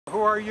Who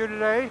are you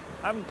today?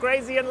 I'm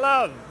crazy in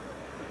love.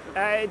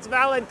 It's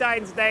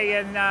Valentine's Day,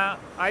 and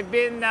I've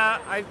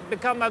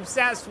become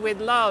obsessed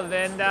with love,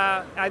 and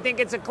I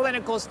think it's a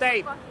clinical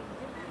state.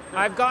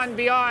 I've gone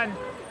beyond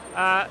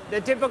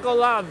the typical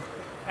love,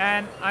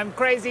 and I'm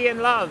crazy in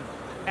love.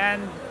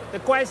 And the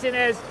question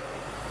is,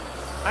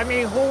 I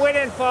mean, who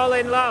wouldn't fall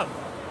in love?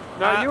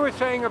 Now, you were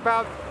saying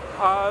about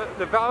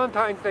the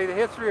Valentine's Day, the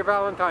history of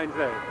Valentine's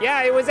Day.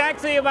 Yeah, it was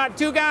actually about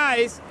two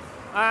guys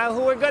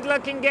who were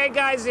good-looking gay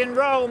guys in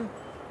Rome,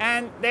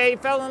 and they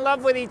fell in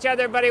love with each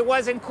other, but it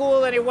wasn't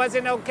cool and it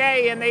wasn't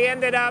okay, and they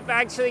ended up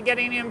actually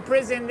getting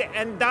imprisoned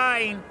and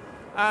dying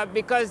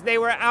because they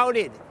were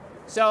outed.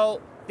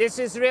 So this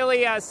is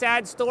really a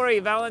sad story.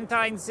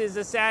 Valentine's is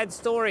a sad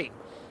story.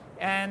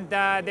 And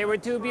they were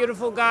two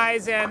beautiful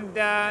guys, and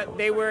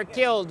they were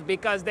killed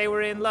because they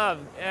were in love.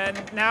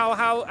 And now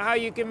how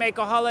you can make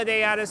a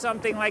holiday out of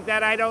something like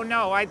that, I don't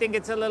know. I think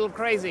it's a little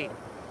crazy.